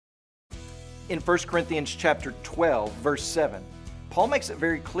In 1 Corinthians chapter 12, verse 7, Paul makes it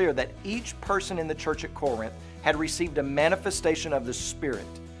very clear that each person in the church at Corinth had received a manifestation of the Spirit,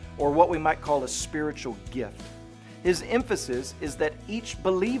 or what we might call a spiritual gift. His emphasis is that each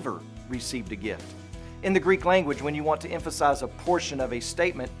believer received a gift. In the Greek language, when you want to emphasize a portion of a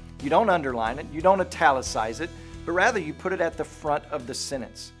statement, you don't underline it, you don't italicize it, but rather you put it at the front of the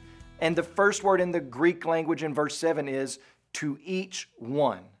sentence. And the first word in the Greek language in verse 7 is to each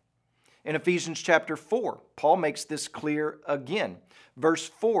one. In Ephesians chapter 4, Paul makes this clear again. Verse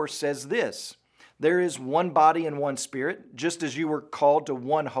 4 says this, "There is one body and one Spirit, just as you were called to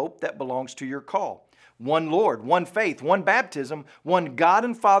one hope that belongs to your call. One Lord, one faith, one baptism, one God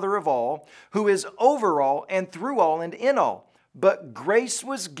and Father of all, who is over all and through all and in all. But grace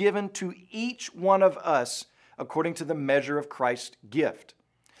was given to each one of us according to the measure of Christ's gift."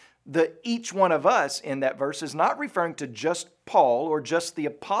 The each one of us in that verse is not referring to just Paul or just the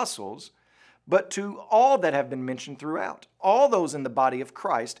apostles, but to all that have been mentioned throughout. All those in the body of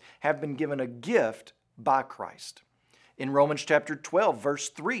Christ have been given a gift by Christ. In Romans chapter 12, verse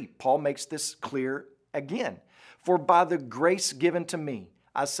 3, Paul makes this clear again. "For by the grace given to me,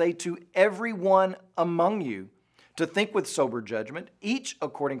 I say to every one among you, to think with sober judgment, each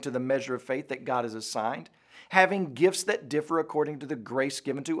according to the measure of faith that God has assigned, having gifts that differ according to the grace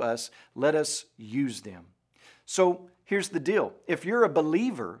given to us, let us use them." So here's the deal. If you're a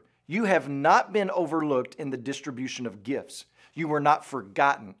believer, you have not been overlooked in the distribution of gifts. You were not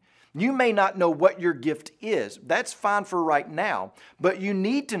forgotten. You may not know what your gift is. That's fine for right now, but you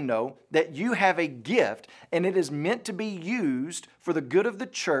need to know that you have a gift and it is meant to be used for the good of the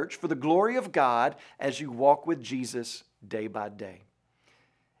church, for the glory of God as you walk with Jesus day by day.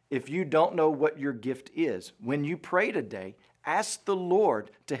 If you don't know what your gift is, when you pray today, ask the Lord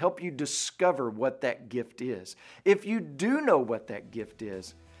to help you discover what that gift is. If you do know what that gift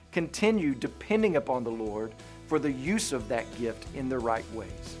is, continue depending upon the Lord for the use of that gift in the right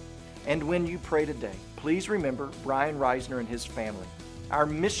ways. And when you pray today, please remember Brian Reisner and his family, our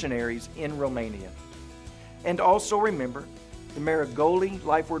missionaries in Romania. And also remember the Maragoli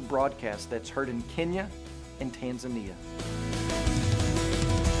Life Word broadcast that's heard in Kenya and Tanzania.